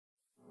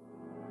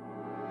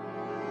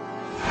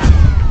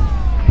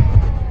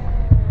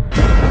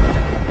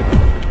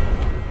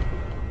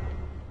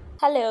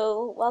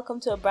Hello, welcome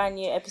to a brand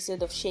new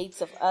episode of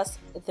Shades of Us,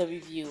 the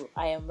review.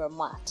 I am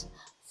Ramat.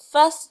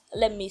 First,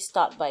 let me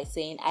start by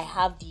saying I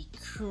have the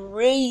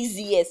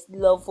craziest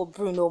love for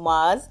Bruno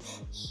Mars.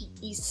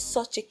 He is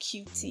such a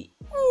cutie.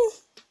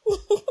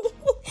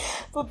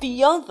 But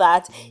beyond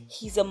that,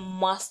 he's a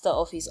master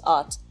of his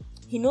art.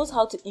 He knows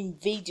how to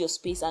invade your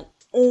space and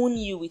own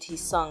you with his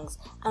songs.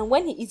 And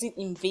when he isn't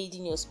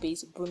invading your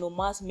space, Bruno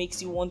Mars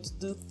makes you want to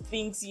do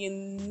things you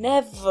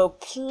never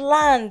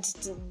planned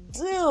to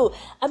do.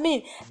 I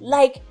mean,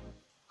 like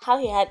how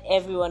he had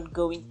everyone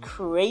going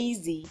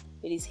crazy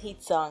with his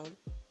hit song.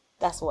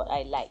 That's what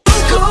I like.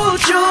 Gold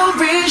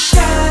jewelry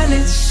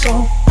shining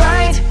so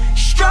bright,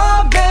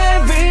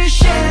 strawberry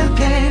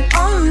champagne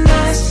on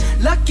us.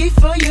 Lucky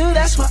for you,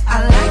 that's what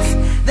I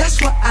like. That's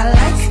what I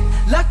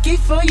like. Lucky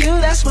for you,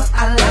 that's what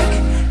I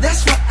like.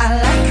 That's what I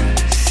like.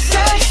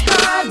 Sex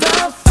by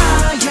the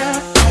fire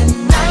at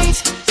night,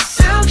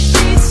 silk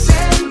sheets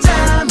and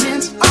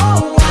diamonds,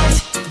 all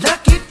white.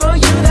 Lucky for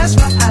you, that's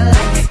what I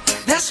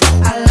like. That's what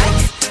I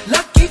like.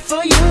 Lucky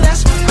for you,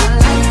 that's what I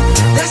like.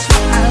 That's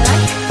what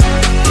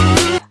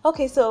I like.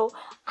 Okay, so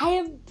I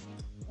am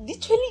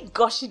literally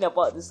gushing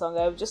about the song.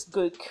 I'm just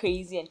going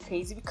crazy and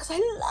crazy because I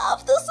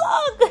love the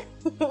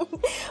song.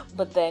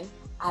 But then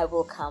I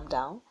will calm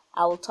down.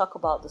 I will talk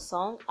about the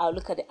song. I'll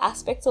look at the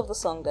aspects of the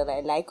song that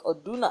I like or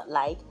do not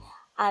like,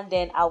 and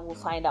then I will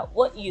find out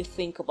what you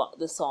think about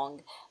the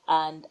song.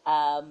 And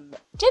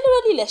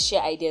generally, let's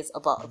share ideas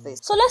about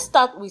this. So let's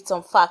start with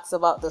some facts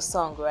about the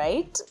song,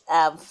 right?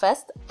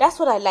 First, That's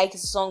What I Like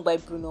is a song by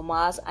Bruno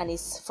Mars, and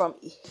it's from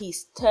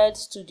his third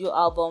studio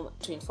album,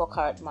 24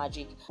 Karat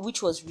Magic,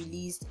 which was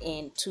released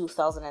in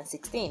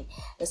 2016.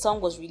 The song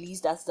was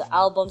released as the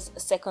album's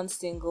second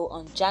single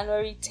on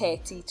January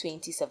 30,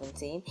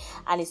 2017,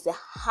 and it's the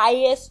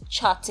highest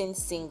charting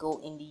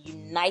single in the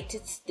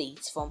United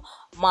States from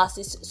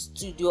Mars's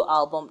studio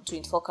album,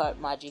 24 Karat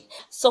Magic,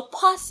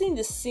 surpassing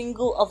the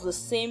single of the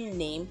same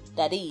name,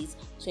 that is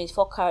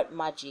 24 Karat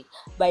Magic,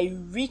 by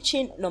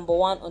reaching number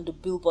 1 on the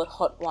Billboard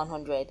Hot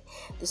 100.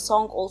 The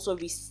song also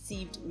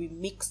received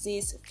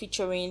remixes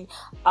featuring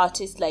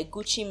artists like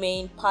Gucci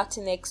Mane,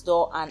 Party Next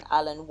Door, and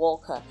Alan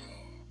Walker.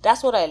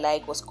 That's What I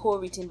Like was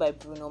co-written by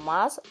Bruno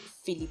Mars,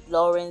 Philip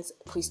Lawrence,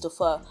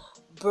 Christopher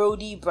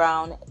Brody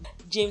Brown,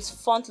 James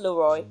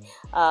Fauntleroy,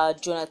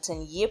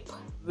 Jonathan Yip,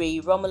 Ray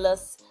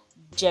Romulus,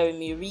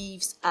 Jeremy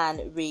Reeves,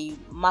 and Ray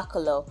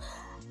McCullough.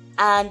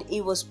 And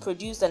it was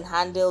produced and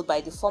handled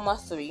by the former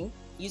three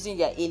using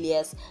their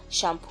alias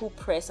Shampoo,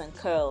 Press, and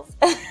Curls.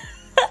 I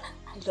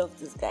love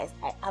these guys.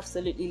 I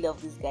absolutely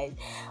love these guys.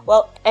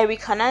 Well,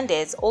 Eric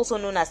Hernandez, also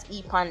known as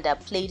E Panda,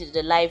 played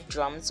the live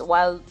drums,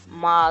 while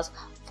Mars,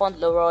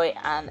 Fauntleroy,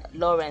 and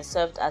Lawrence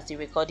served as the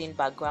recording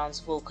background's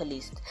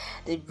vocalist.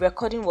 The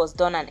recording was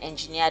done and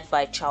engineered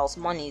by Charles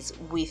Moniz,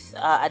 with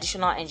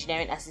additional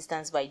engineering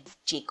assistance by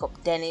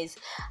Jacob Dennis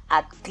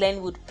at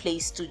Glenwood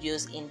Place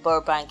Studios in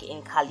Burbank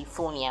in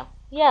California.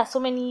 Yeah, so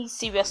many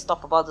serious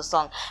stuff about the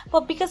song,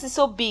 but because it's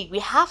so big, we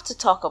have to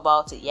talk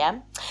about it. Yeah,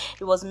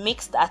 it was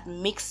mixed at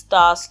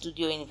Mixstar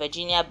Studio in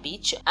Virginia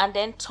Beach, and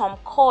then Tom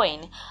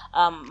Coyne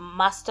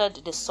mastered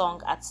the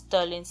song at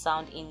Sterling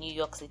Sound in New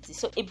York City.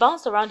 So it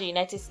bounced around the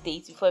United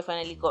States before it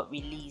finally got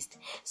released.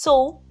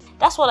 So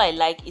That's What I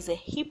Like is a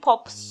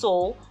hip-hop,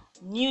 soul,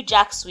 new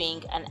jack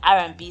swing, and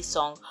R&B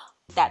song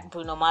that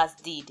Bruno Mars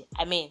did.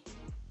 I mean,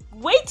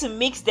 way to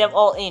mix them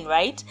all in,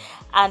 right?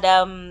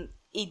 And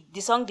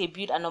the song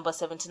debuted at number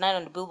 79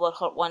 on the Billboard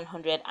Hot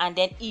 100, and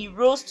then it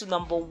rose to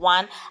number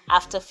 1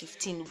 after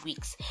 15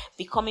 weeks,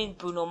 becoming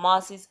Bruno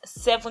Mars'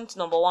 7th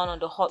number 1 on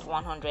the Hot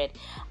 100.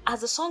 As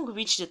the song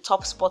reached the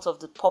top spot of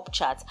the pop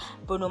chart,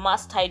 Bruno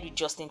Mars tied with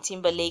Justin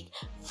Timberlake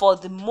for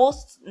the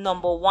most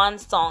number 1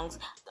 songs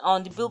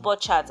on the Billboard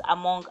chart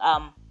among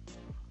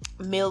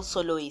male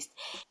soloists.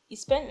 He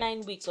spent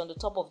 9 weeks on the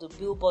top of the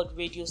Billboard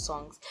radio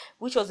songs,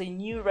 which was a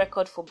new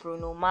record for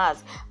Bruno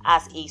Mars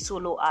as a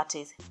solo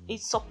artist.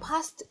 It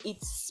surpassed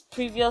its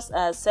previous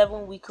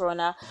 7-week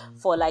runner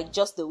for Like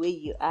Just the Way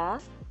You Are,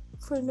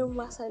 Bruno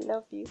Mars, I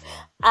Love You,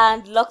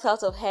 and Locked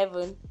Out of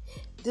Heaven.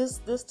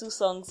 Those two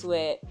songs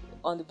were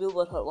on the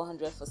Billboard Hot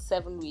 100 for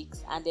 7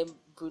 weeks, and then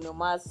Bruno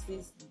Mars'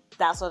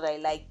 That's What I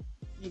Like,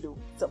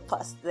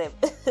 surpassed them.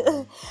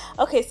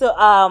 Okay,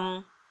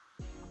 so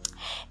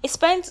it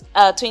spent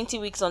 20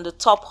 weeks on the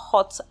top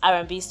Hot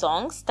R&B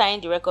songs,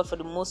 tying the record for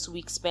the most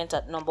weeks spent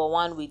at number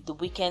 1 with The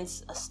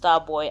Weeknd's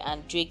Starboy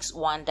and Drake's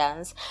One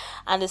Dance.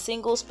 And the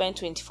single spent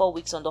 24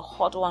 weeks on the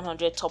Hot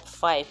 100 top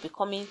 5,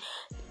 becoming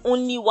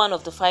only one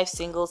of the 5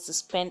 singles to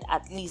spend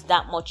at least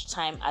that much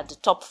time at the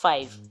top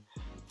 5.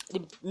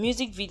 The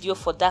music video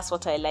for That's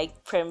What I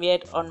Like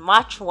premiered on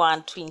March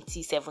 1,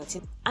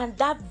 2017. And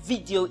that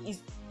video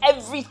is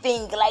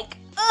everything. Like,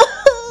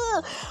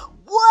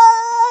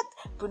 what?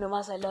 Bruno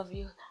Mars, I love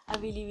you. I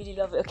really, really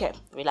love it. Okay,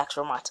 relax,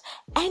 Ramat.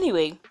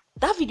 Anyway,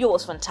 that video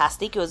was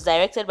fantastic. It was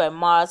directed by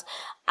Mars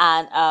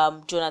and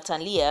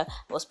Jonathan Lear.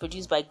 It was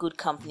produced by Good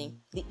Company.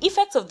 The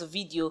effects of the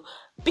video,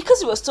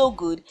 because it was so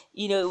good,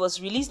 it was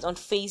released on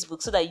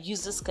Facebook so that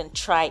users can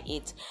try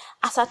it.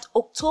 As at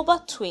October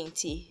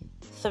 23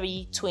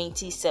 3,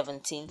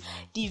 2017,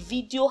 the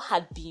video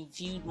had been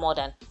viewed more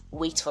than,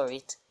 wait for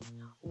it,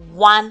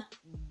 1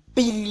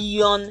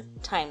 billion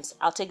times.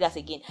 I'll take that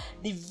again.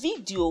 The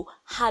video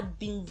had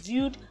been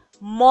viewed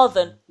more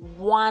than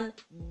 1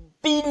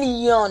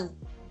 billion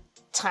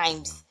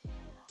times.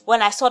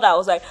 When I saw that, I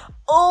was like,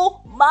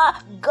 oh my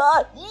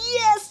god,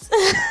 yes!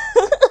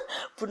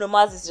 Bruno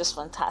Mars is just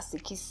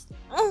fantastic.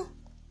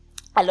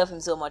 I love him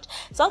so much.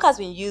 The song has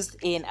been used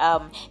in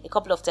a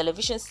couple of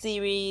television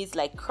series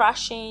like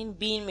Crashing,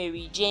 Being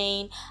Mary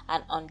Jane,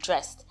 and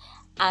Undressed.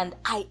 And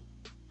I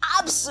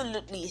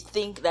absolutely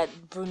think that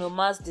Bruno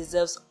Mars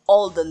deserves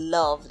all the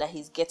love that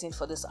he's getting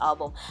for this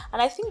album.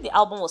 And I think the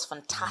album was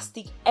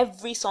fantastic.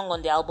 Every song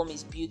on the album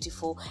is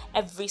beautiful.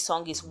 Every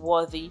song is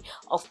worthy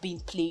of being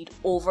played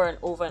over and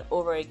over and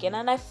over again.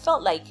 And I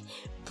felt like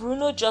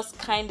Bruno just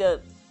kind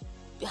of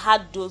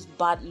had those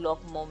bad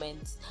luck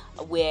moments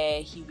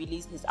where he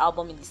released his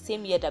album in the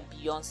same year that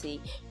Beyonce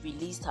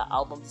released her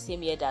album, the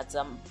same year that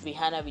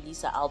Rihanna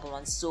released her album,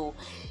 and so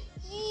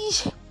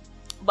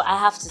but I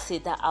have to say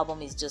that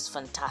album is just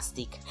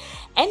fantastic.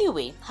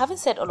 Anyway, having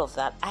said all of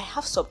that, I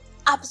have some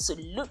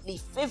absolutely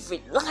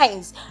favorite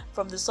lines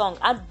from the song,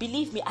 and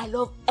believe me, I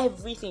love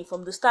everything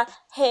from the start,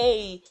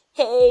 hey,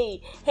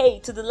 hey, hey,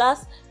 to the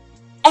last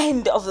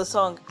end of the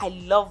song. I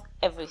love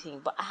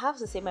everything, but I have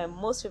to say my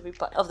most favorite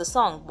part of the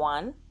song,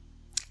 one,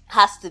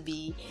 has to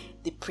be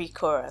the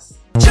pre-chorus.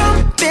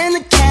 Jump in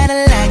the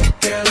Cadillac,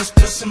 girl, let's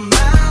put some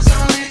miles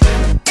on it.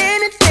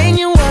 Anything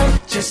you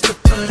want, just to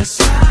put a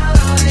smile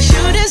on it.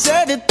 You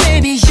deserve it,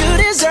 baby, you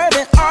deserve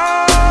it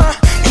all,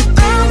 and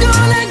I'm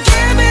gonna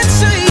give it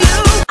to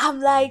you. I'm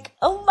like,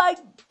 oh my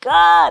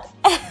god.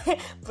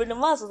 Bruno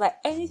Mars was like,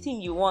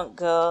 anything you want,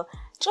 girl,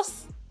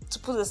 just to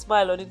put a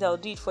smile on it, I'll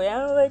do it for you.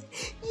 And I'm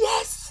like,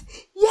 yes,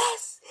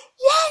 yes,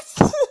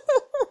 yes.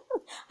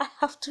 I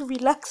have to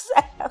relax.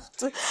 I have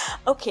to.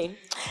 Okay,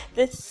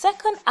 the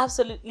second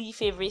absolutely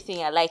favorite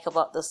thing I like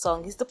about the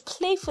song is the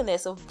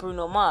playfulness of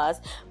Bruno Mars,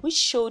 which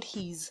showed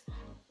his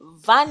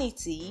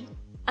vanity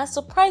and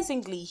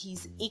surprisingly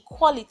his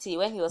equality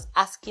when he was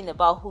asking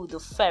about who the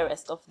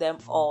fairest of them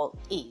all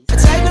is.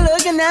 Take a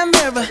look in that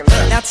mirror.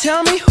 Now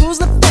tell me who's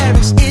the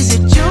fairest. Is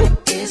it you?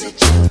 Is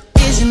it you?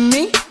 Is it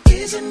me?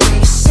 Is it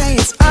me? Say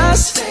it's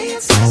us,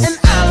 and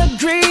I'll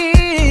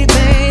agree,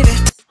 baby.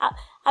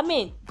 I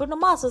mean, Bruno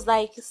Mars was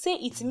like, say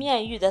it's me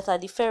and you that are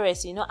the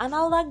fairest, you know, and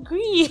I'll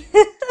agree.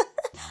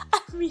 I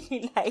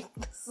really like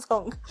the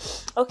song.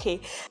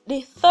 Okay,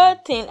 the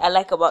third thing I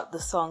like about the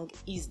song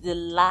is the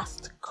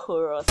last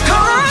chorus.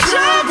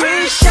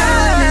 Strawberry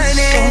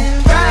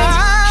shining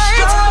bright,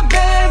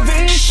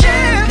 strawberry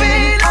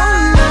champagne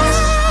on us.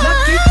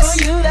 Lucky for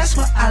you, that's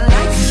what I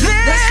like.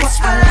 That's what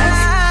I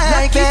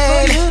like. Lucky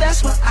for you,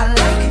 that's what I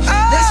like.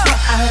 That's what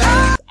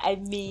I like. I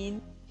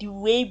mean, the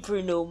way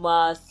Bruno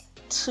Mars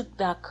took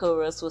that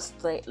chorus was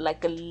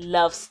like a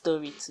love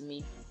story to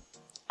me.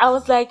 I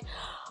was like,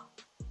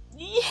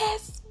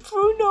 yes,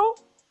 Bruno,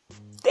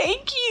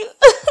 thank you.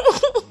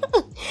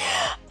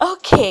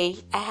 Okay,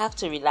 I have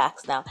to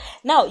relax now.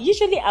 Now,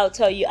 usually I'll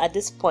tell you at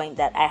this point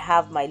that I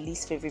have my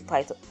least favorite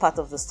part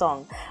of the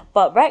song,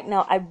 but right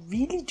now I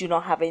really do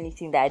not have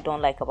anything that I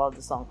don't like about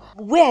the song.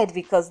 Weird,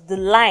 because the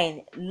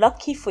line,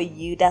 lucky for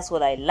you, that's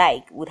what I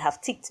like, would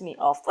have ticked me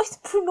off. But it's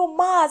Bruno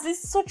Mars,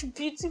 it's such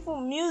beautiful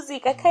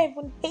music, I can't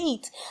even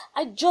hate.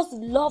 I just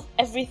love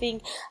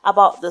everything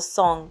about the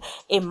song.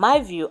 In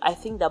my view, I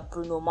think that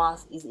Bruno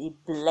Mars is a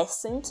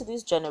blessing to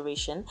this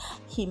generation.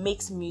 He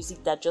makes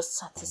music that just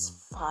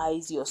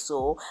satisfies your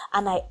soul,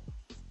 and I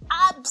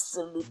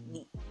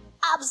absolutely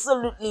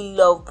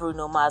love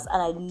Bruno Mars,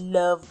 and I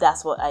love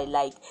That's What I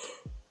Like.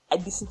 I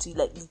listen to it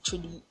like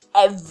literally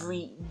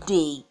every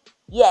day.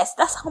 Yes,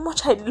 that's how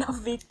much I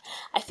love it.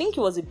 I think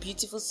it was a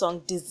beautiful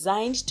song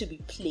designed to be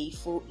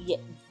playful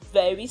yet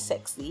very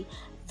sexy,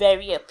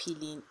 very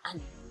appealing,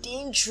 and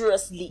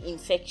dangerously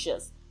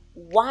infectious.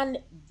 1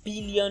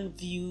 billion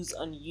views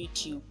on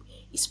YouTube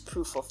is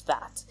proof of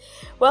that.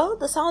 Well,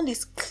 the sound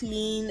is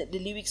clean, the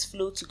lyrics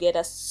flow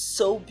together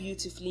so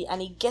beautifully,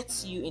 and it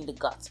gets you in the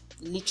gut,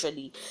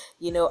 literally,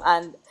 you know.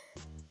 And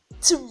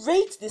to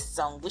rate this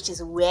song, which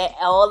is where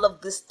all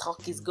of this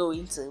talk is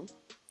going to,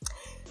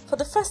 for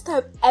the first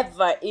time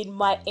ever in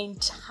my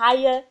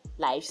entire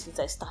life since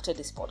I started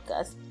this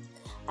podcast,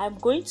 I'm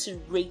going to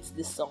rate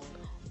this song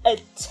a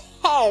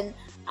 10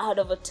 out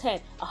of a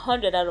 10,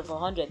 100 out of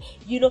 100.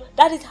 You know,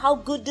 that is how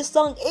good this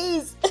song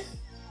is.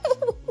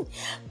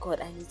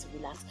 God, I need to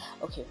relax.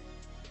 Okay,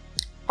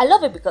 I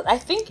love it because I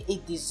think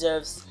it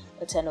deserves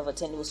a 10 over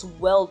 10. It was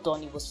well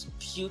done, it was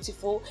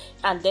beautiful,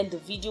 and then the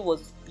video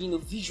was, you know,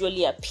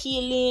 visually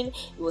appealing.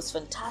 It was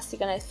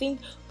fantastic, and I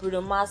think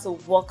Bruno Mars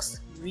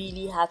works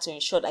really hard to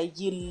ensure that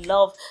you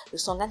love the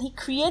song, and he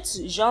creates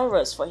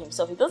genres for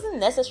himself. He doesn't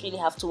necessarily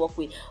have to work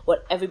with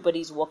what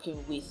everybody's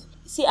working with.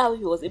 See how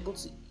he was able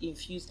to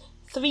infuse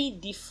 3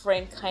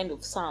 different kind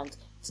of sounds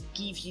to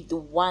give you the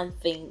one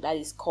thing that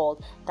is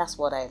called That's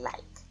What I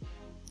Like.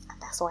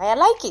 And that's why I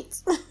like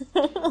it.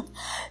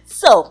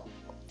 So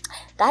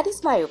That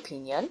is my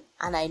opinion,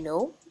 and I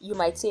know you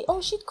might say,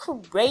 oh, she's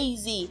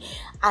crazy.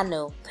 I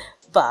know,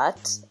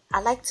 but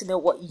I like to know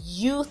what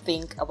you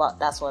think about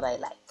That's What I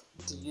Like.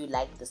 Do you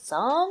like the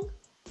song?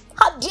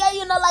 How dare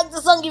you not like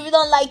the song if you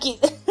don't like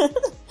it?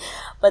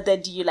 But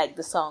then, do you like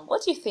the song?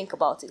 What do you think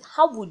about it?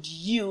 How would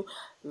you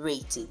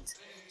rate it?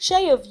 Share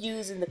your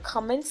views in the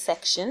comment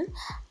section,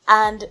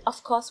 and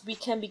of course we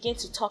can begin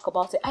to talk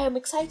about it. I am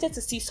excited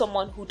to see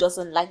someone who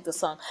doesn't like the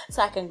song,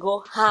 so I can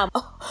go ham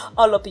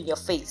all up in your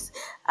face.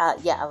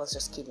 Yeah, I was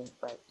just kidding,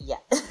 but yeah.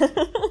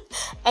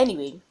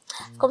 Anyway,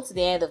 I've come to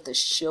the end of the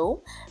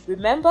show.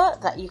 Remember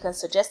that you can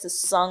suggest a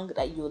song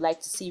that you would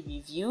like to see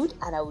reviewed,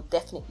 and I will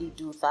definitely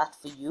do that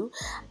for you.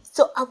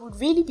 So I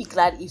would really be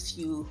glad if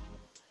you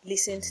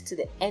listened to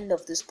the end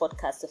of this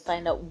podcast to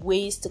find out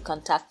ways to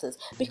contact us,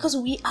 because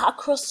we are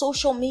across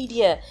social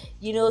media,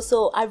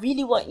 so I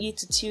really want you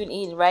to tune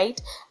in, right?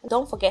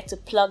 Don't forget to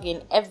plug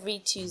in every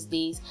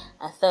Tuesdays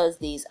and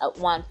Thursdays at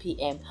 1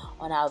 p.m.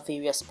 on our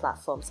various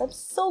platforms. I'm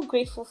so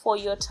grateful for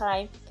your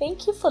time.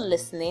 Thank you for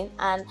listening,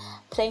 and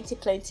plenty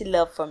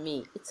love from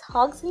me. It's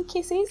hugs and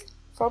kisses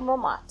from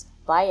Ramat.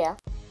 Bye. Yeah.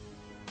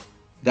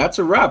 That's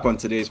a wrap on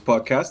today's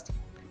podcast.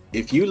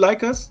 If you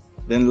like us,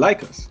 then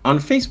like us on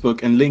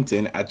Facebook and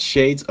LinkedIn at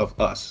Shades of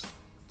Us.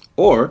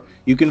 Or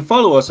you can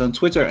follow us on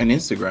Twitter and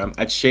Instagram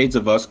at Shades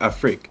of Us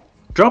Afrique.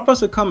 Drop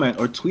us a comment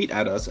or tweet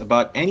at us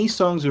about any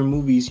songs or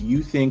movies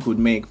you think would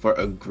make for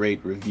a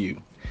great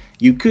review.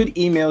 You could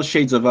email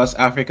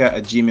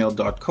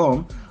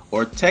shadesofusafrica@gmail.com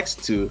or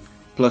text to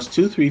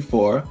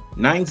 +234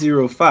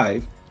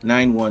 905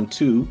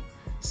 912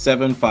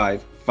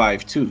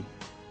 7552.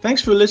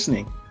 Thanks for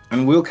listening,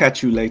 and we'll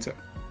catch you later.